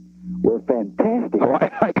today were fantastic. Oh,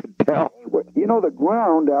 I could tell. You know, the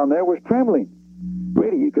ground down there was trembling.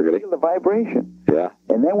 Really, you could feel the vibration. Yeah.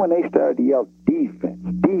 And then when they started to yell, defense,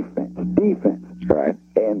 defense, defense. Right.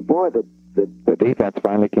 And boy, the defense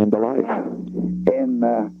finally came to life. And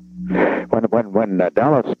when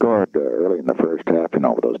Dallas scored early in the first half,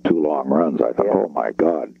 with those 2 long runs, I thought, oh my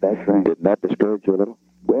God. That's right. Didn't that discourage you a little?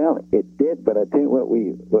 Well, it did, but I tell you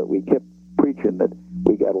what we kept preaching, that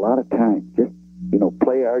we got a lot of time. Just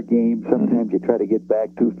play our game. Sometimes you try to get back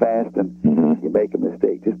too fast and you make a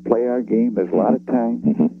mistake. Just play our game. There's a lot of time.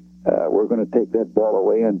 We're going to take that ball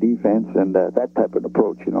away on defense, and that type of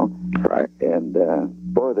approach, Right. And,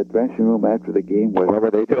 boy, the dressing room after the game was... What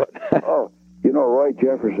were they doing? Roy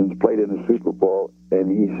Jefferson's played in the Super Bowl, and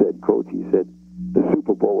he said, the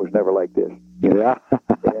Super Bowl was never like this. Yeah.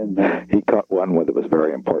 And he caught one that was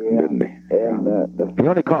very important, didn't he? And he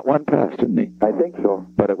only caught 1 pass, didn't he? I think so.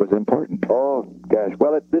 But it was important. Oh, gosh.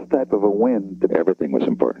 Well, at this type of a win... Everything was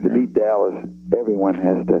important. To beat Dallas, everyone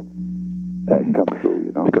has to come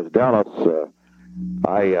through, Because Dallas,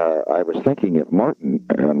 I was thinking if Morton,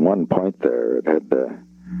 at one point there, had the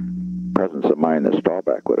presence of mind that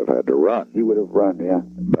Staubach would have had to run. He would have run, yeah.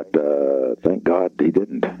 But thank God he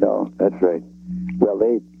didn't. No, that's right. Well,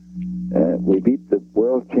 we beat the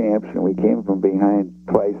world champs, and we came from behind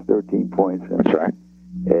twice, 13 points. That's right.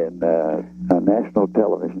 And on national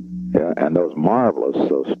television. Yeah, and those 2 marvelous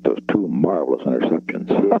interceptions.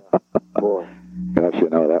 Yeah, boy. Gosh,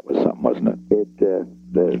 that was something, wasn't it?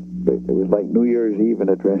 It was like New Year's Eve in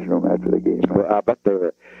the dressing room after the game. Well, I bet they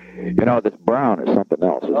were. This Brown is something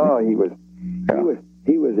else, isn't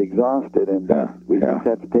he was exhausted, and we just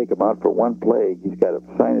had to take him out for 1 play. He's got a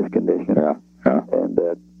sinus condition. Yeah. And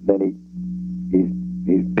then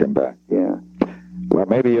he's came back. Yeah. Well,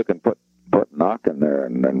 maybe you can put Knock in there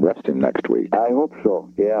and rest him next week. I hope so.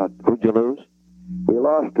 Yeah. Who'd you lose? We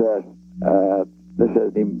lost. This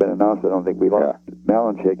hasn't even been announced. I don't think we lost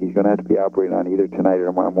Malinchik. He's going to have to be operating on either tonight or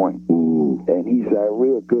tomorrow morning. Ooh. And he's a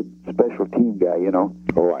real good special team guy,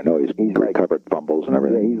 Oh, I know. He's recovered fumbles and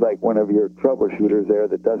everything. Yeah, he's like one of your troubleshooters there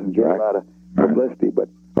that doesn't get a lot of publicity, but...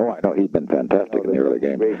 Oh, I know. He's been fantastic in the early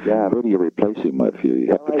game. Great job. Who do you replace him with? You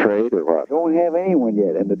have to trade or what? I don't have anyone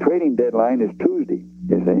yet, and the trading deadline is Tuesday,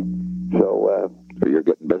 you see. So you're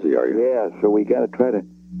getting busy, are you? Yeah, so we got to try to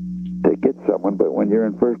get someone, but when you're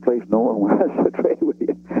in first place, no one wants to trade with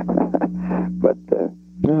you. But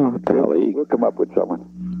we'll come up with someone.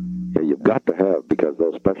 Yeah, you've got to have, because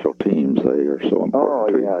those special teams, they are so important. Oh,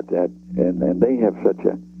 yeah, and they have such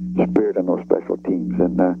a spirit in those special teams.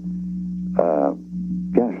 And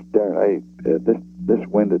gosh darn, this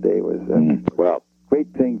win today was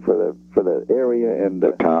great thing for the area and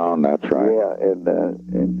the town. That's right. Yeah, and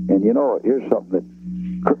here's something that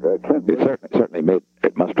Clint. It certainly made.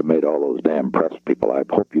 It must have made all those damn press people. I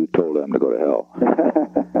hope you told them to go to hell.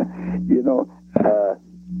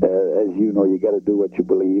 As you know, you got to do what you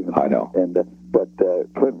believe. I know. And But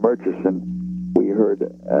Clint Murchison, we heard,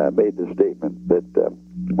 made the statement that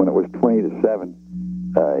when it was 20-7,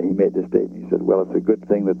 he made the statement. He said, "Well, it's a good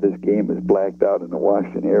thing that this game is blacked out in the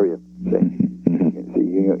Washington area."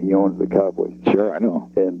 See, he owns the Cowboys. Sure, I know.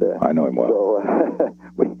 And I know him well. So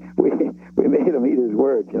we made him eat his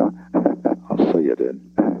words, you know. So you did.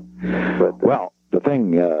 But well, the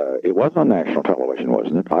thing, it was on national television,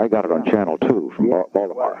 wasn't it? I got it on Channel 2 from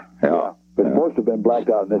Baltimore. Yeah. But most have been blacked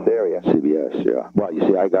out in this area. CBS, yeah. Well, you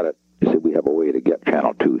see, I got it. You see, we have a way to get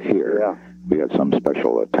Channel 2 here. Yeah. We had some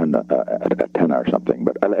special antenna or something.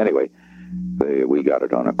 But anyway, we got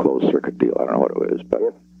it on a closed circuit deal. I don't know what it is. But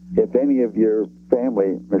if any of your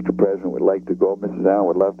family, Mr. President, would like to go, Mrs. Allen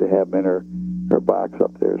would love to have them in her box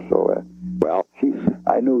up there. So, well,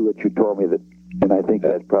 I knew that you told me that, and I think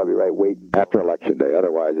that's probably right. Wait after Election Day.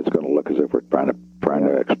 Otherwise, it's going to look as if we're trying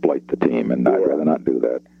to exploit the team, and I'd rather not do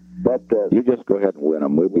that. But you just go ahead and win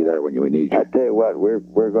them. We'll be there when we need you. I tell you what,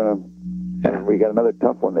 we're going to. We got another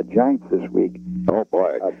tough one. The Giants this week. Oh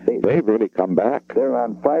boy, they've really come back. They're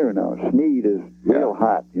on fire now. Snead is real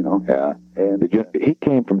hot, you know. Yeah. And he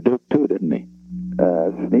came from Duke too, didn't he?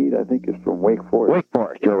 Snead, I think, is from Wake Forest. Wake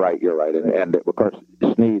Forest, you're right. And of course,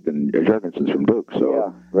 Snead and Jurgensen's from Duke,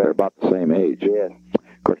 so they're about the same age. Yes.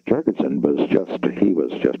 Of course, Jurgensen was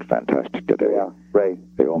just fantastic today. Yeah, right.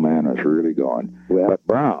 The old man was really going. Well, but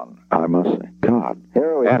Brown, I must say, God.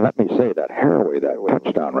 Haraway. And let me say that Haraway, that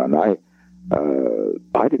touchdown run,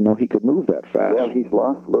 I didn't know he could move that fast. Well, he's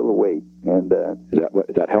lost a little weight, and does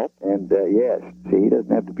that help? And yes, see, he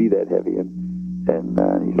doesn't have to be that heavy,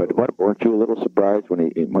 but weren't you a little surprised when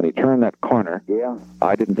he turned that corner? Yeah,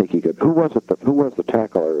 I didn't think he could. Who was the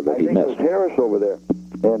tackler that he missed? I think it was Harris over there,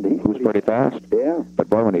 and he was pretty fast. Yeah, but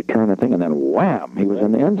boy, when he turned the thing and then wham, he was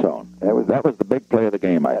in the end zone. That was the big play of the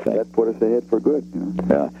game, I think. That put us ahead for good. You know?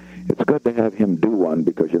 Yeah, it's good to have him do one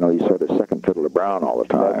because he's sort of second fiddle to Brown all the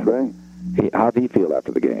time. That's right. How did he feel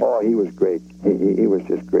after the game? Oh, he was great. He was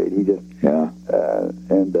just great. He just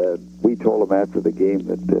and we told him after the game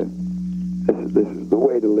that this is the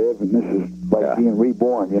way to live, and this is like being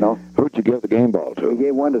reborn. You know. Who'd you give the game ball to? We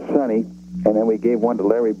gave one to Sonny, and then we gave one to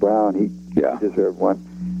Larry Brown. He deserved one.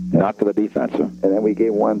 Not to the defense. Huh? And then we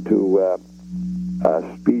gave one to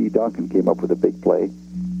Speedy Duncan. Came up with a big play,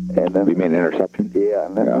 and then you mean interception? Yeah.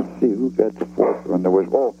 And then let's see who got the fourth one. There was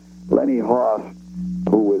Lenny Hoss,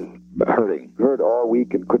 who was hurt all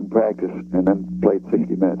week and couldn't practice, and then played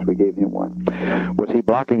 60 minutes. We gave him one. Was he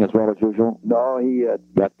blocking as well as usual? No, he.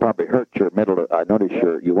 That probably hurt your middle. I noticed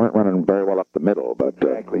you weren't running very well up the middle, but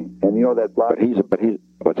exactly. And you know that block. But he's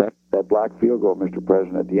what's that? That block field goal, Mr.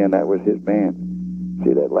 President. At the end, that was his man.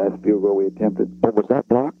 See that last field goal we attempted? Oh, was that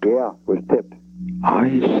blocked? Yeah, it was tipped. I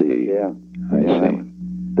see. Yeah, I see.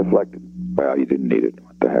 Deflected. Well, you didn't need it.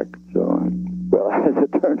 What the heck? So, well, as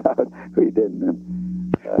it turned out, we didn't.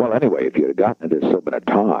 Well, anyway, if you'd have gotten it, it'd still been a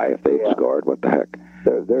tie if they'd scored. What the heck?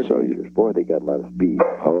 They're dangerous. Boy, they got a lot of speed.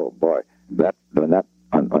 Oh boy, when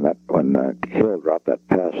Hill dropped that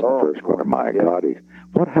pass in the first quarter, my God,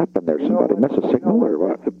 what happened there? Somebody missed a signal or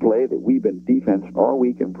what? It's a play that we've been defense all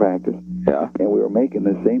week in practice. Yeah. And we were making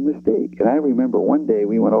the same mistake. And I remember one day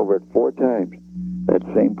we went over it 4 times, that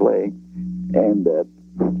same play, and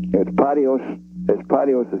it's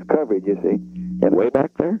Patios' coverage, you see. And way back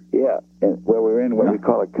there? Yeah, and where we're in what we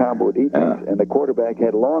call a combo defense, and the quarterback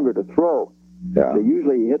had longer to throw. Yeah. So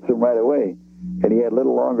usually he hits them right away, and he had a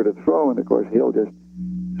little longer to throw, and of course Hill just...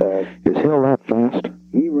 is Hill that fast?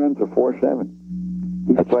 He runs a 4.7.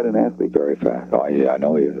 He's quite an athlete. Very fast. Oh, yeah, I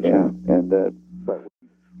know he is. Yeah, and...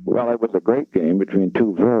 well, it was a great game between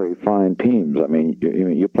two very fine teams. I mean,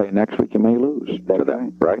 you play next week, you may lose to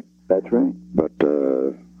them, right? That's right. But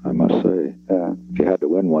I must say, if you had to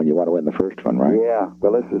win one, you want to win the first one, right? Yeah.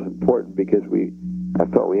 Well, this is important because I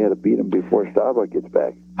thought we had to beat him before Staubach gets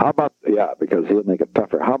back. How about because he'll make it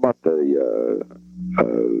tougher. How about the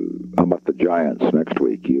Giants next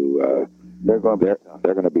week? They're going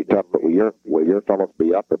to be tough, but will your fellows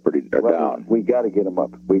be up or pretty down? We got to get them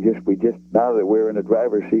up. We just now that we're in the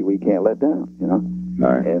driver's seat, we can't let down. You know.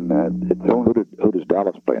 All right. And it's only who does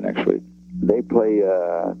Dallas play next week? They play.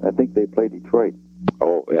 I think they play Detroit.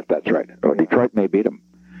 Oh, yeah, that's right. Oh, Detroit may beat them.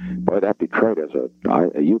 Boy, that Detroit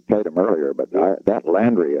you played him earlier, but that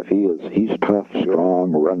Landry, if he's tough,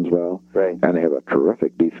 strong, runs well, right, and they have a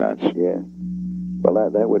terrific defense. Yeah.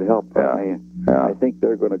 Well, that would help. I think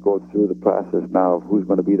they're going to go through the process now of who's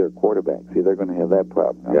going to be their quarterback. See, they're going to have that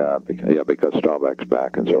problem now. Yeah, because Staubach's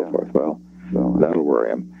back and so forth. Well, that'll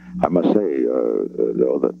worry him. I must say,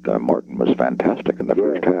 though, that Morton was fantastic in the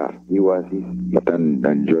first half. He was. But then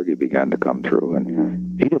Jergy began to come through,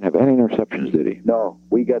 and he didn't have any interceptions, did he? No.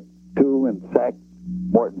 We got 2 and sacked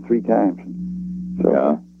Morton 3 times. So,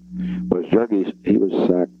 yeah. Was Jergy, he was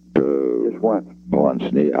sacked just once. Once.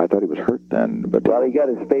 And I thought he was hurt then. But well, he got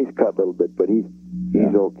his face cut a little bit, but he's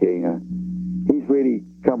okay. He's really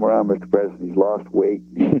come around, Mr. President. He's lost weight.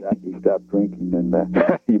 He stopped drinking. And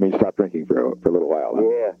you mean stop drinking for a little while? Huh?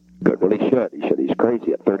 Yeah. Good. Well, he should. He's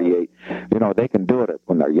crazy at 38. You know, they can do it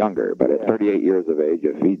when they're younger, but at 38 years of age,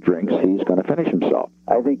 if he drinks, he's going to finish himself.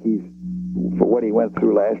 I think for what he went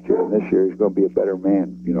through last year and this year, he's going to be a better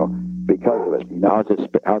man, because of it.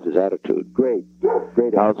 How's his attitude? Great.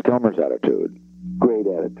 How's Kilmer's attitude? Great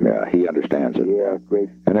attitude. Yeah, he understands it. Yeah, great.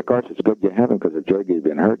 And, of course, it's good you have him because if Jergy's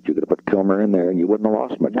been hurt, you could have put Kilmer in there and you wouldn't have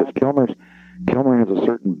lost much because Kilmer has a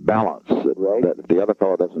certain balance that the other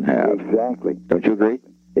fellow doesn't have. Exactly. Don't you agree?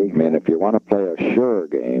 Exactly. I mean, if you want to play a sure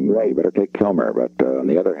game, you better take Kilmer. But on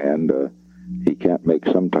the other hand, he can't make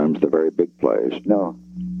sometimes the very big plays. No.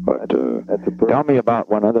 But that's a tell me about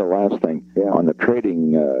one other last thing. Yeah. On the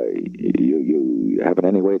trading, you haven't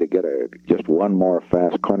any way to get just one more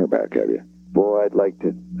fast cornerback, have you? Boy, I'd like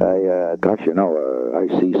to. Gosh,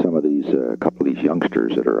 I see some of these, a couple of these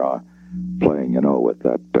youngsters that are playing, with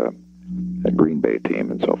that Green Bay team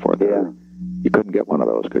and so forth. Yeah. You couldn't get one of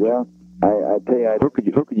those, could you? I tell you,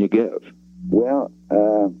 who can you give? Well,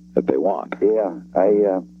 that they want. Yeah,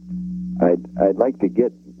 I'd like to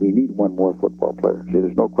get. We need one more football player. See,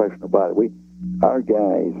 there's no question about it. Our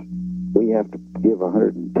guys, we have to give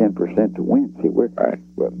 110% to win. See,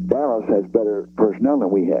 Dallas has better personnel than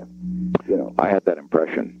we have. I had that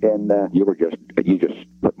impression. And you just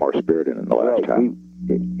put more spirit in the last time.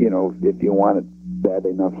 If you want it bad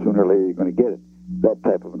enough, sooner or later you're going to get it. That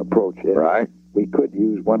type of an approach. And right. We could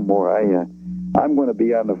use one more. I'm going to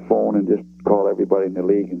be on the phone and just call everybody in the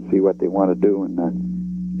league and see what they want to do.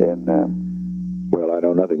 Well, I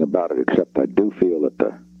know nothing about it except I do feel that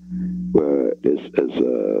is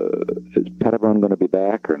Pettibone going to be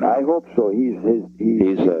back or not? I hope so. He's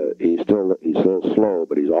still slow,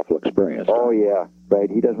 but he's awful experienced. Oh yeah, right.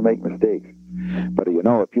 He doesn't make mistakes. But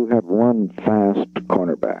if you have one fast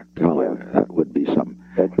cornerback, that would be something.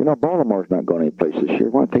 Baltimore's not going anyplace this year.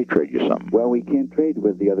 Why don't they trade you something? Well, we can't trade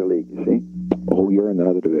with the other league, you see. Oh, you're in the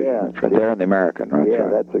other division. Yeah. That's right. They're in the American, right? Yeah,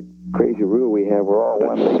 that's a crazy rule we have. We're all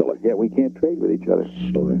one. Silly. Yeah, we can't trade with each other.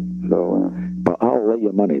 Silly. So, but I'll lay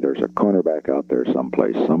you money. There's a cornerback out there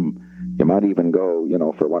someplace. You might even go,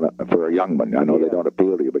 for a young one. I know they don't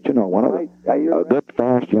appeal to you, but a good,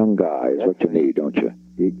 fast young guy is what you need, don't you?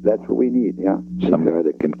 That's what we need, yeah. Some guy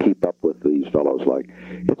that can keep up with these fellows. Like,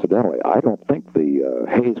 incidentally, I don't think the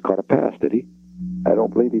Hayes caught a pass, did he? I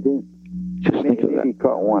don't believe he did. Just think of that. He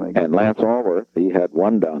caught one again. And Lance Allworth, he had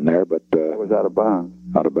one down there, but it was out of bounds.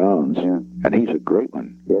 Out of bounds. Yeah. And he's a great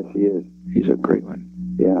one. Yes, he is. He's a great one.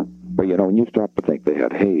 Yeah. But when you stop to think, they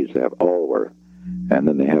had Hayes, they have Allworth, and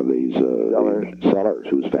then they have these Sellers,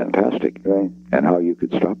 who's fantastic. Right. And how you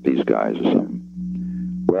could stop these guys or something.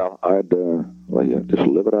 Well, I'd just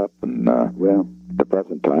live it up and at the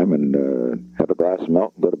present time and have a glass of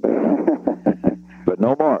milk and go to bed. But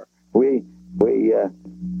no more. We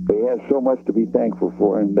have so much to be thankful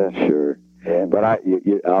for, and sure. But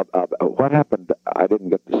what happened? I didn't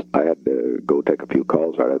get this. I had to go take a few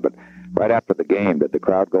calls on it. But right after the game, did the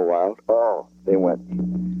crowd go wild? Oh, they went.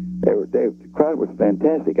 The crowd was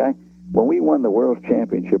fantastic. When we won the World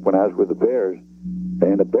Championship when I was with the Bears,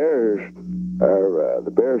 and the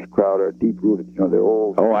Bears crowd are deep rooted. They're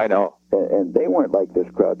old. Oh, I know. And they weren't like this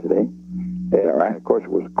crowd today. Yeah, right. And of course,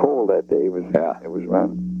 it was cold that day. It was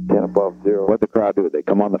around 10 above zero. What the crowd do? They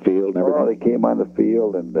come on the field and everything? Oh, they came on the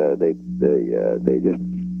field and they just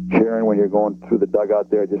cheering when you're going through the dugout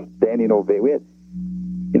there, just standing ovation. We had,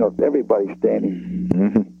 everybody standing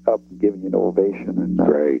up and giving you an ovation. And,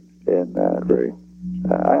 great. And great.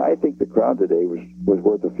 I think the crowd today was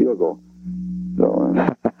worth a field goal. So.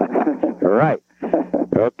 All right.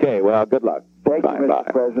 Okay. Well, good luck. Thank you,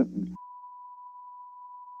 Mr. President.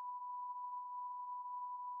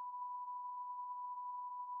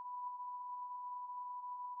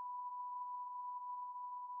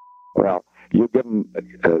 Well, you give them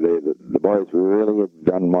the boys really have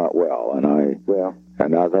done well,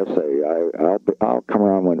 and as I say, I'll come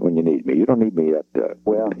around when you need me. You don't need me yet.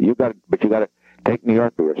 You got to take New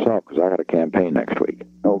York by yourself because I got a campaign next week.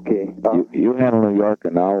 Okay. You handle New York,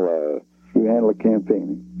 and I'll. You handle the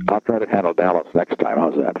campaign. I'll try to handle Dallas next time.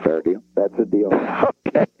 How's that? Fair deal? That's a deal.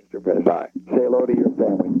 Okay. Mr. President. Bye. Say hello to your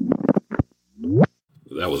family.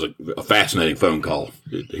 That was a fascinating phone call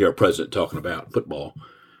to hear a president talking about football.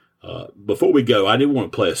 Before we go, I did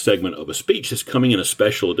want to play a segment of a speech that's coming in a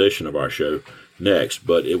special edition of our show next,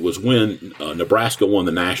 but it was when Nebraska won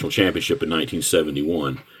the national championship in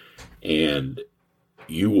 1971, and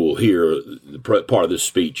you will hear part of this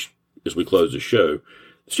speech as we close the show.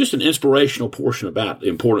 It's just an inspirational portion about the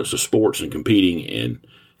importance of sports and competing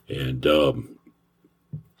and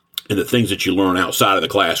the things that you learn outside of the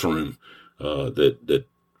classroom that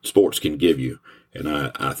sports can give you. And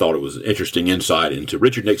I thought it was an interesting insight into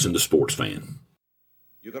Richard Nixon, the sports fan.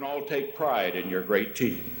 You can all take pride in your great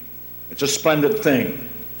team. It's a splendid thing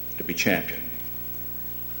to be champion.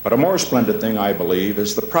 But a more splendid thing, I believe,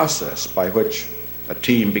 is the process by which a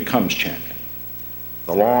team becomes champion.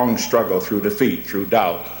 The long struggle through defeat, through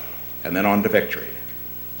doubt, and then on to victory.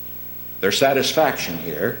 There's satisfaction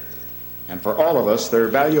here, and for all of us, there are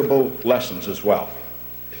valuable lessons as well.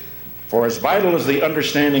 For as vital as the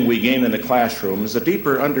understanding we gain in the classroom is a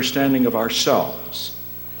deeper understanding of ourselves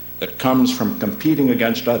that comes from competing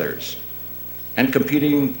against others and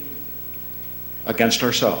competing against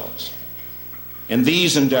ourselves. In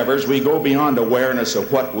these endeavors, we go beyond awareness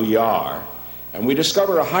of what we are, and we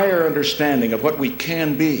discover a higher understanding of what we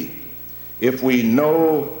can be if we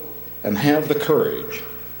know and have the courage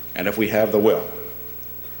and if we have the will.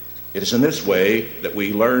 It is in this way that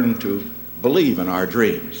we learn to believe in our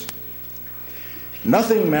dreams.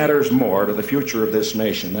 Nothing matters more to the future of this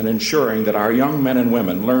nation than ensuring that our young men and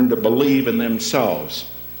women learn to believe in themselves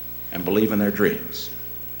and believe in their dreams.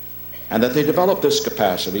 And that they develop this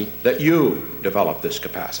capacity, that you develop this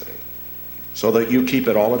capacity, so that you keep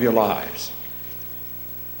it all of your lives.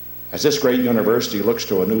 As this great university looks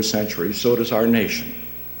to a new century, so does our nation.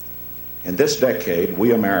 In this decade,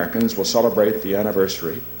 we Americans will celebrate the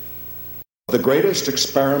anniversary of the greatest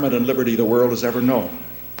experiment in liberty the world has ever known.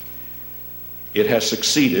 It has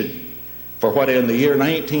succeeded for what in the year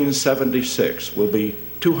 1976 will be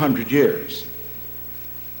 200 years.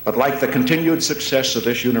 But like the continued success of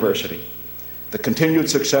this university, the continued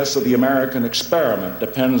success of the American experiment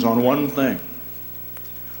depends on one thing,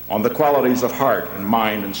 on the qualities of heart and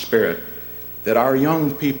mind and spirit that our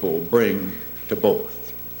young people bring to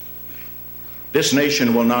both. This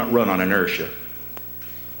nation will not run on inertia.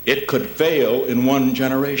 It could fail in one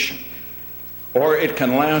generation, or it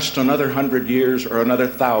can last another 100 years or another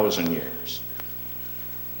 1,000 years.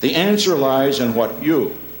 The answer lies in what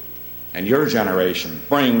you and your generation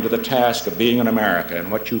bring to the task of being an America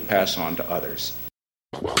and what you pass on to others.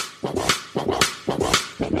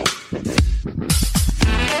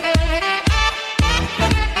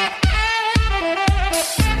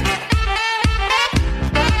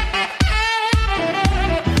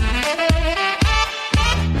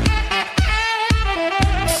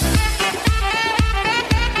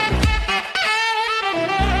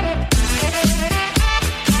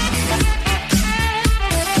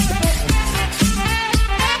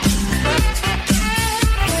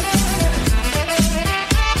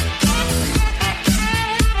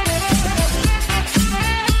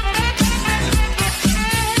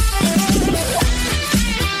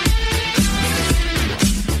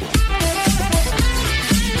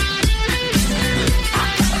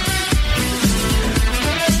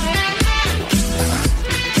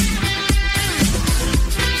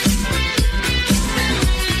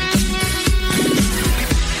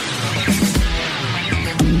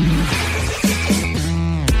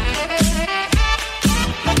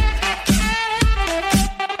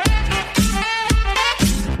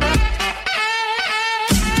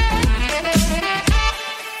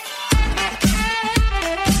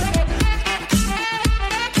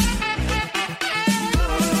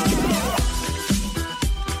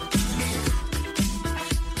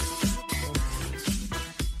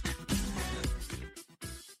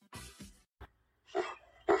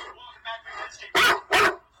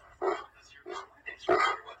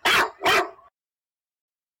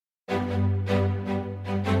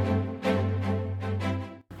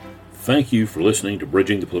 Thank you for listening to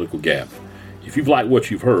Bridging the Political Gap. If you've liked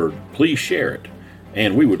what you've heard, please share it.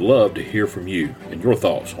 And we would love to hear from you and your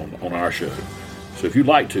thoughts on our show. So if you'd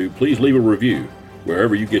like to, please leave a review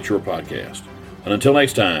wherever you get your podcast. And until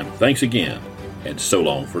next time, thanks again, and so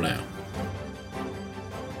long for now.